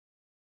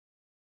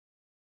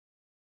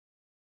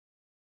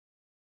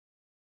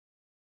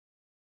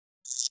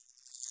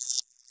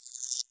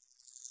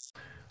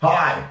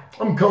Hi,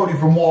 I'm Cody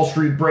from Wall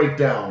Street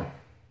Breakdown.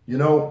 You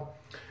know,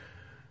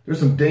 there's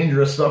some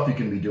dangerous stuff you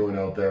can be doing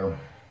out there.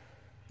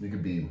 You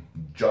could be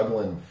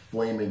juggling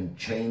flaming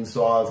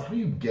chainsaws. How do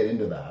you get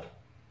into that?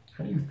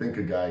 How do you think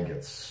a guy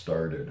gets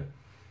started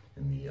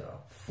in the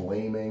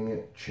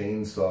flaming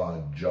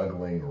chainsaw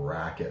juggling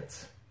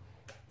racket?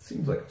 It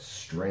seems like a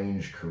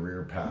strange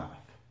career path.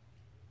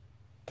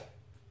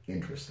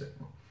 Interesting.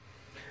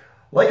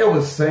 Like I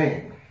was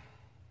saying,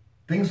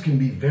 things can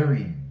be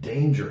very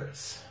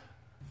dangerous.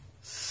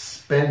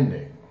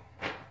 Spending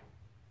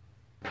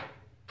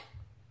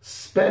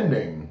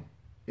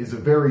is a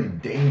very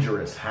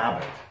dangerous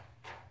habit.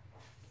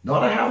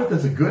 Not a habit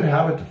that's a good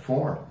habit to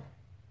form,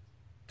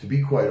 to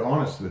be quite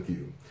honest with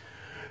you.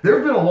 There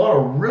have been a lot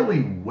of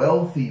really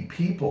wealthy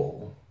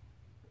people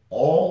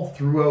all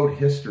throughout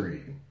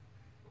history.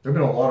 There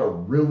have been a lot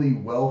of really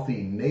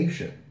wealthy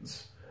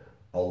nations,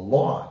 a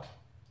lot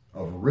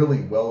of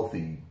really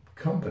wealthy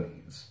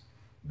companies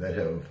that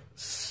have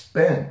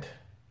spent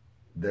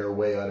their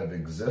way out of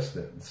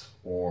existence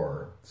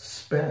or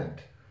spent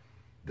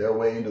their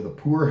way into the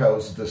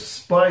poorhouse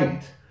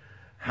despite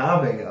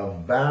having a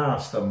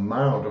vast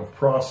amount of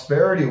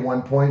prosperity at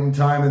one point in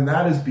time. And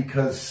that is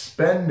because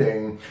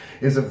spending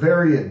is a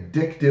very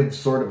addictive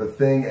sort of a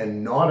thing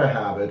and not a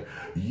habit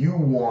you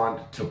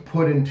want to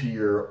put into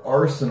your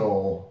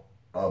arsenal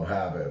of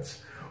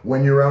habits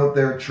when you're out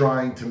there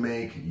trying to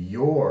make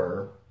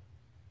your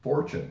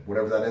fortune,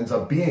 whatever that ends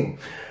up being.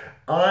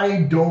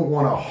 I don't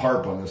want to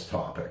harp on this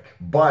topic,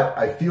 but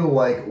I feel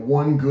like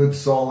one good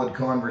solid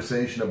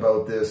conversation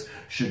about this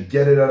should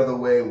get it out of the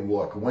way.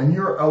 Look, when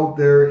you're out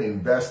there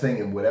investing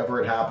in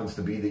whatever it happens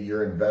to be that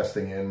you're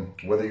investing in,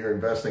 whether you're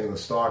investing in the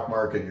stock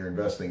market, you're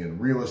investing in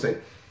real estate,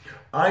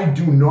 I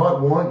do not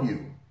want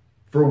you,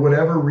 for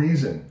whatever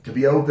reason, to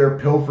be out there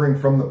pilfering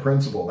from the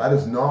principal. That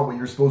is not what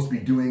you're supposed to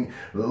be doing.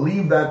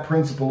 Leave that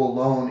principal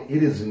alone.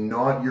 It is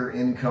not your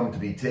income to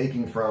be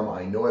taking from.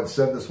 I know I've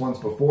said this once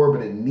before,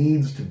 but it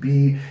needs to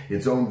be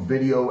its own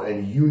video,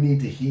 and you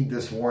need to heed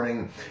this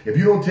warning. If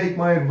you don't take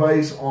my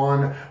advice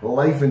on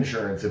life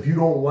insurance, if you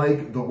don't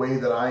like the way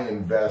that I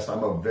invest,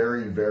 I'm a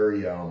very,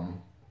 very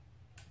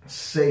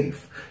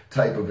safe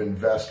type of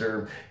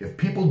investor. If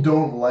people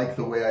don't like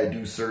the way I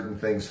do certain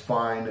things,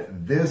 fine.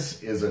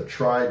 This is a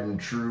tried and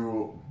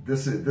true,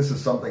 this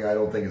is something I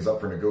don't think is up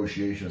for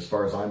negotiation as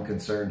far as I'm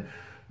concerned.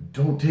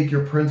 Don't take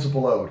your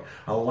principal out.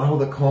 Allow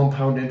the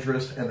compound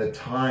interest and the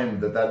time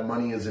that that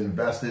money is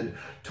invested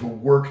to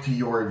work to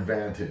your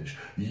advantage.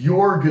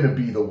 You're going to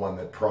be the one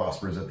that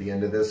prospers at the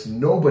end of this,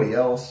 nobody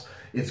else.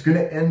 It's going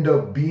to end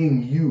up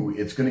being you.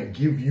 It's going to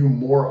give you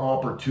more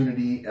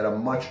opportunity at a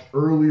much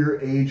earlier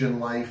age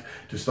in life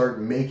to start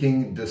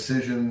making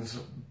decisions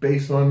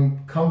based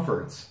on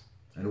comforts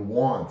and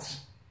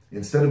wants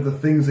instead of the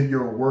things that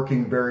you're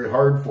working very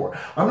hard for.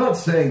 I'm not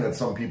saying that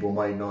some people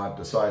might not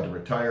decide to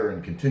retire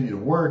and continue to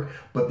work,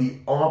 but the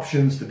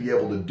options to be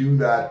able to do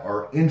that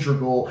are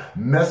integral.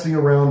 Messing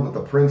around with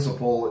the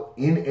principal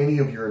in any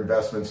of your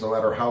investments, no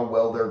matter how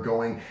well they're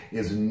going,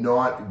 is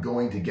not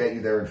going to get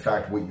you there. In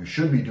fact, what you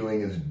should be doing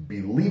is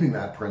be leaving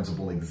that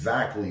principal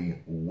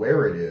exactly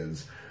where it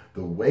is,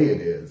 the way it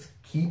is.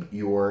 Keep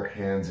your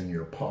hands in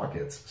your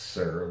pockets,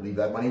 sir. Leave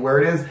that money where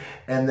it is.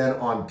 And then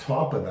on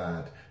top of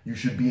that, you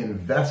should be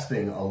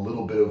investing a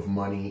little bit of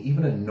money,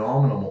 even a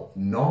nominal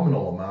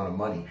amount of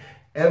money,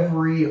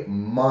 every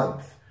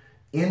month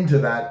into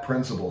that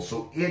principal.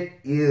 So it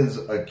is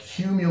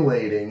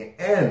accumulating,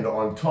 and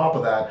on top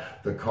of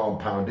that, the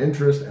compound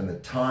interest and the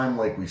time,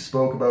 like we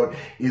spoke about,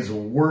 is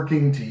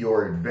working to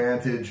your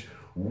advantage.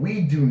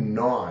 We do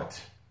not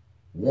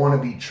want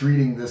to be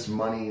treating this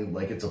money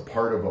like it's a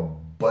part of a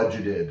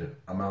budgeted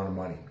amount of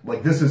money.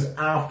 Like this is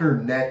after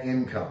net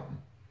income.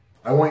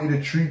 I want you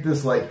to treat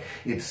this like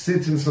it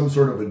sits in some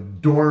sort of a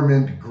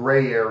dormant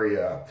gray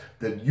area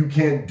that you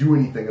can't do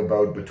anything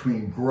about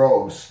between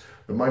gross,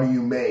 the money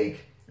you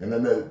make, and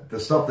then the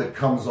stuff that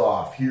comes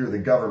off. Here the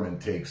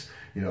government takes,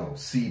 you know,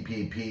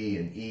 CPP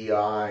and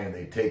EI, and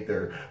they take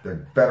their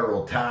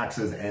federal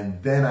taxes,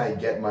 and then I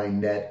get my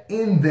net.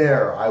 In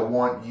there, I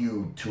want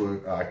you to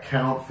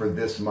account for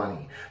this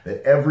money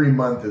that every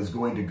month is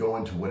going to go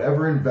into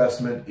whatever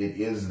investment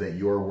it is that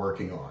you're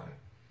working on.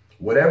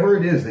 Whatever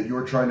it is that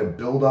you're trying to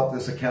build up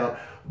this account,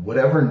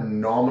 whatever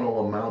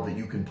nominal amount that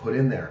you can put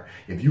in there.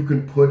 If you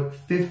can put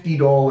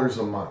 $50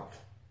 a month,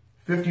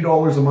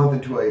 $50 a month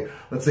into a,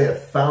 let's say,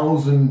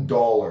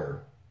 $1,000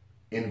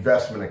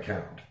 investment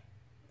account,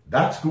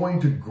 that's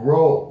going to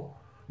grow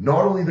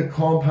not only the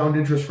compound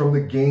interest from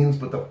the gains,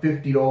 but the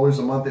 $50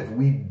 a month. If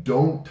we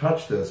don't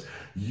touch this,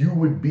 you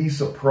would be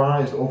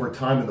surprised over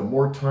time. And the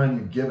more time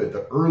you give it,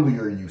 the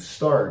earlier you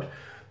start,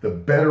 the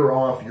better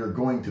off you're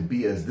going to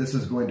be, as this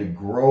is going to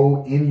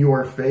grow in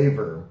your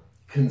favor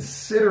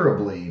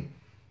considerably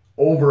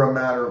over a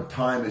matter of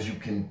time as you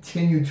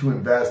continue to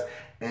invest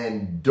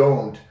and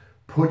don't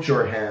put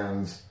your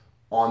hands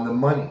on the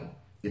money.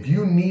 If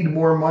you need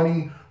more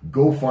money,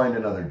 go find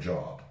another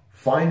job.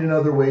 Find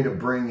another way to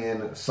bring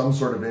in some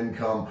sort of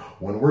income.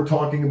 When we're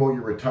talking about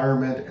your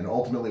retirement, and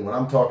ultimately when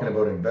I'm talking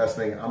about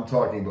investing, I'm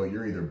talking about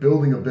you're either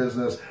building a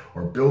business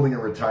or building a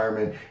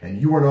retirement,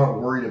 and you are not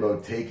worried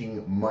about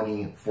taking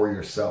money for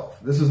yourself.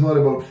 This is not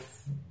about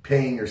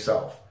paying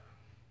yourself.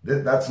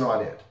 That's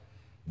not it.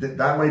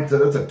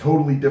 That's a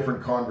totally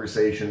different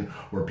conversation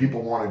where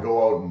people want to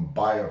go out and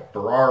buy a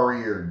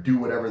Ferrari or do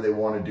whatever they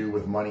want to do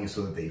with money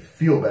so that they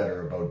feel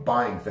better about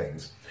buying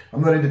things. I'm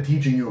not into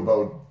teaching you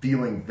about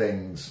feeling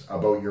things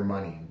about your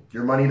money.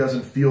 Your money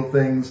doesn't feel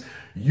things.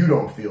 You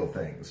don't feel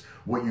things.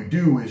 What you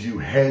do is you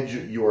hedge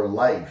your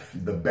life,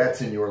 the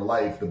bets in your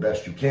life, the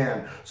best you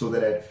can, so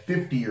that at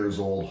 50 years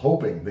old,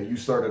 hoping that you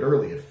started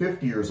early, at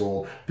 50 years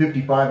old,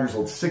 55 years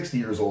old, 60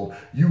 years old,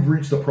 you've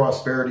reached a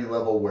prosperity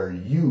level where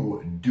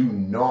you do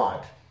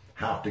not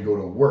have to go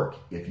to work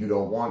if you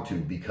don't want to,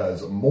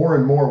 because more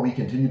and more we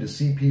continue to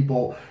see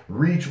people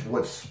reach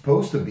what's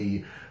supposed to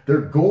be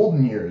their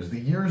golden years, the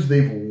years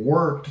they've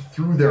worked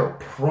through their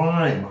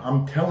prime.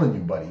 I'm telling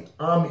you, buddy,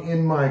 I'm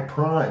in my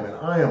prime and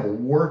I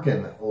am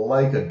working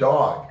like a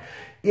dog.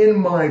 In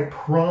my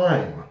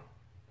prime,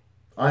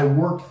 I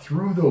worked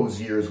through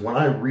those years. When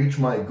I reach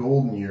my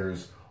golden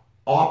years,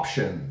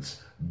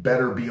 options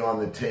better be on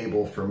the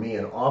table for me,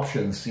 and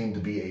options seem to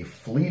be a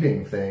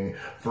fleeting thing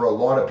for a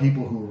lot of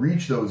people who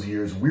reach those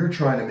years. We're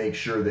trying to make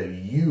sure that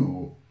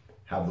you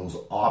have those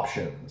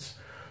options.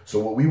 So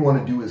what we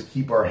want to do is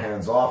keep our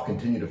hands off,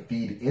 continue to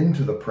feed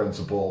into the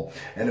principal,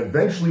 and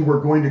eventually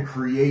we're going to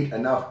create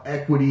enough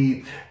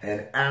equity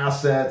and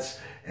assets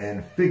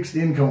and fixed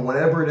income,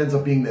 whatever it ends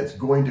up being, that's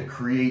going to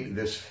create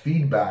this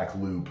feedback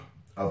loop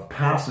of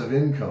passive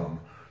income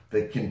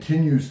that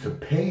continues to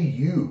pay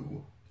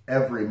you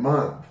every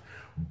month.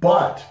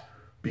 But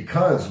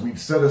because we've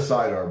set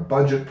aside our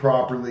budget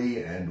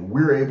properly and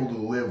we're able to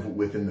live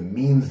within the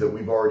means that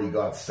we've already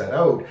got set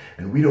out,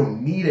 and we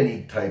don't need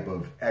any type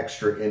of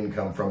extra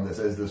income from this,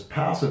 as this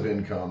passive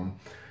income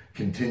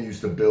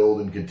continues to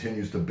build and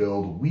continues to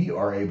build, we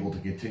are able to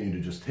continue to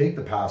just take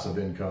the passive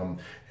income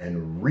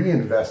and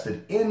reinvest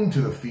it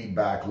into the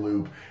feedback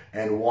loop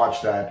and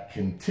watch that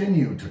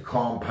continue to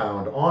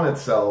compound on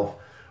itself,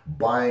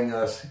 buying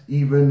us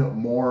even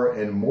more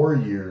and more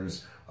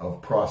years of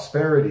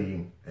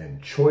prosperity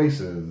and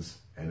choices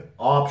and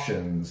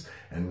options,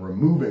 and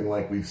removing,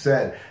 like we've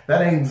said,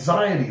 that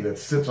anxiety that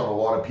sits on a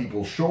lot of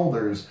people's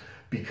shoulders,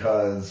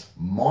 because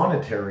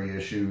monetary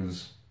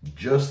issues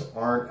just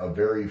aren't a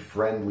very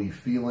friendly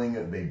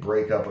feeling. They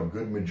break up a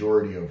good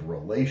majority of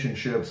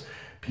relationships.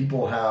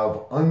 People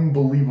have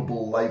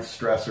unbelievable life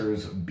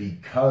stressors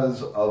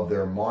because of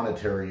their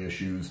monetary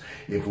issues.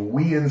 If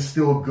we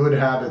instill good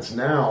habits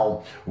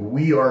now,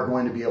 we are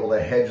going to be able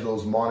to hedge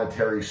those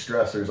monetary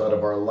stressors out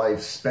of our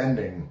life.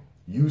 Spending,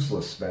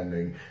 useless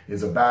spending,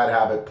 is a bad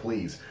habit.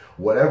 Please,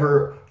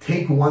 whatever,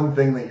 take one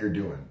thing that you're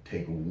doing.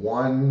 Take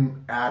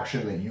one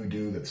action that you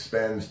do that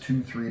spends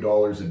 $2,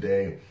 $3 a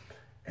day,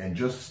 and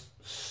just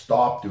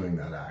stop doing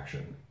that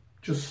action.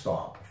 Just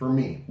stop. For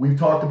me, we've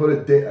talked about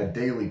a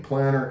daily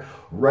planner.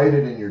 Write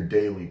it in your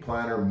daily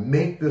planner.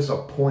 Make this a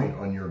point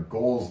on your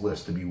goals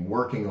list to be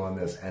working on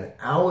this, and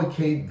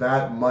allocate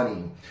that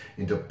money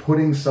into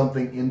putting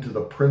something into the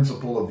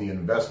principle of the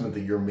investment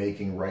that you're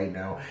making right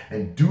now,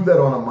 and do that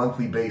on a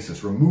monthly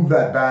basis. Remove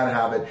that bad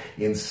habit,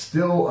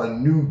 instill a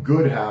new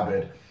good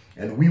habit,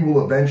 and we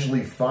will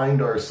eventually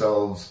find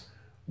ourselves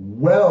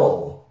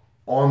well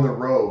on the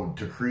road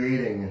to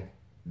creating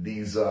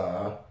these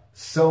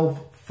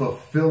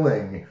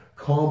self-fulfilling,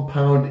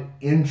 compound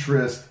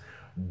interest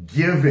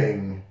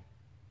giving,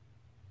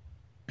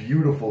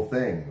 beautiful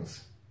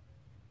things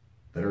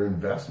that are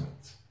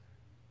investments.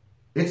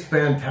 It's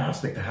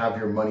fantastic to have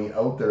your money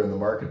out there in the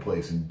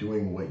marketplace and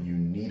doing what you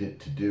need it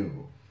to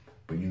do,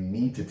 but you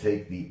need to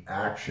take the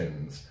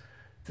actions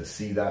to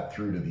see that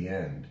through to the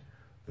end.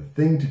 The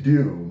thing to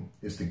do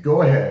is to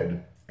go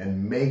ahead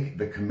and make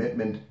the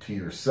commitment to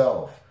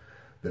yourself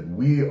that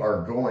we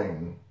are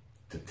going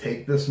to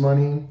take this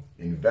money,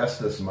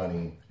 invest this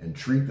money, and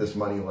treat this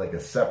money like a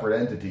separate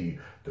entity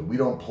that we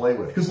don't play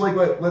with. Because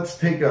let's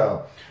take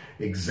a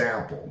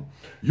example.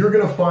 You're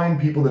going to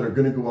find people that are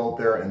going to go out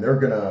there and they're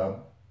going to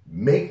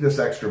make this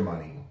extra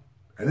money.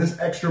 And this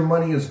extra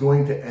money is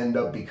going to end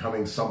up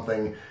becoming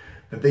something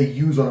that they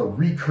use on a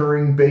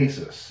recurring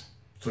basis.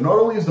 So not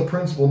only is the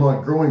principal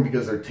not growing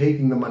because they're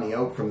taking the money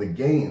out from the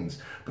gains,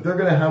 but they're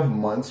going to have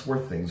months where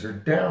things are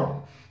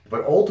down.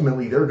 But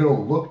ultimately, they're going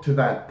to look to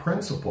that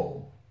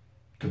principal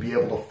to be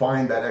able to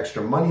find that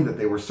extra money that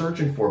they were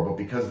searching for, but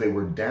because they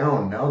were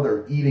down, now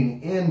they're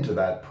eating into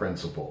that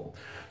principle.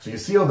 So you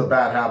see how the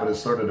bad habit has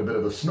started a bit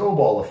of a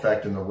snowball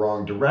effect in the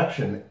wrong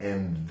direction.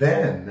 And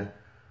then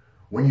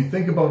when you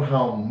think about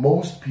how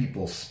most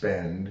people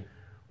spend,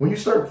 when you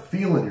start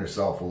feeling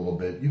yourself a little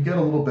bit, you get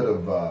a little bit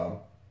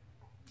of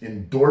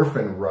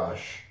endorphin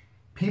rush.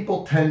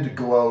 People tend to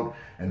go out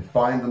and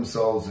find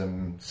themselves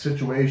in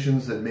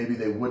situations that maybe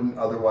they wouldn't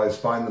otherwise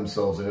find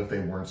themselves in if they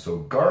weren't so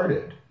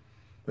guarded.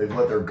 They've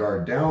let their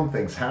guard down,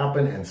 things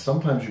happen, and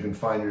sometimes you can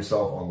find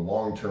yourself on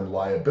long-term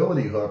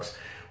liability hooks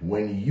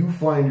When you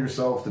find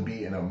yourself to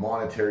be in a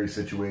monetary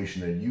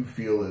situation that you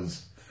feel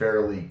is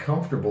fairly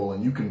comfortable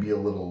and you can be a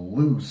little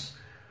loose,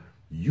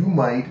 you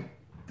might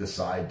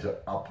decide to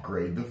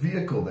upgrade the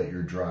vehicle that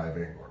you're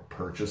driving or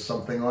purchase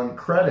something on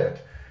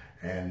credit.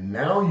 And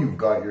now you've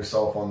got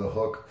yourself on the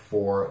hook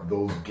for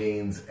those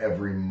gains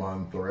every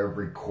month or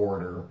every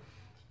quarter,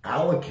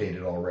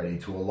 allocated already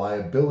to a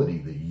liability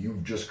that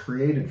you've just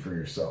created for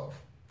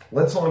yourself.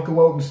 Let's not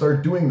go out and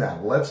start doing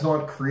that. Let's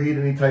not create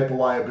any type of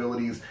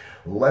liabilities.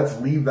 Let's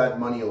leave that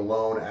money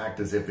alone, act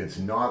as if it's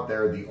not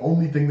there. The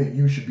only thing that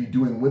you should be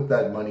doing with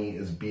that money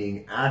is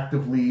being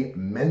actively,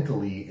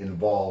 mentally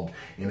involved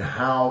in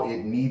how it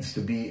needs to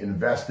be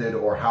invested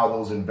or how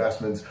those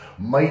investments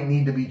might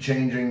need to be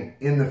changing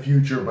in the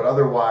future. But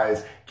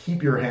otherwise,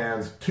 keep your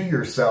hands to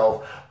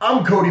yourself.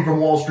 I'm Cody from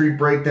Wall Street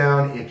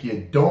Breakdown. If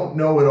you don't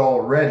know it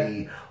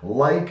already,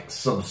 like,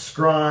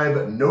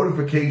 subscribe,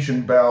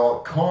 notification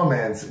bell,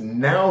 comments.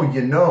 Now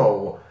you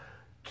know.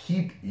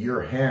 Keep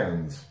your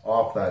hands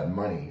off that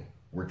money.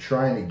 We're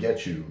trying to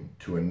get you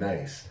to a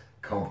nice,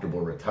 comfortable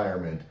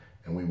retirement,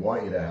 and we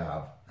want you to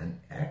have an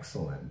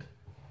excellent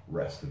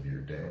rest of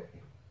your day.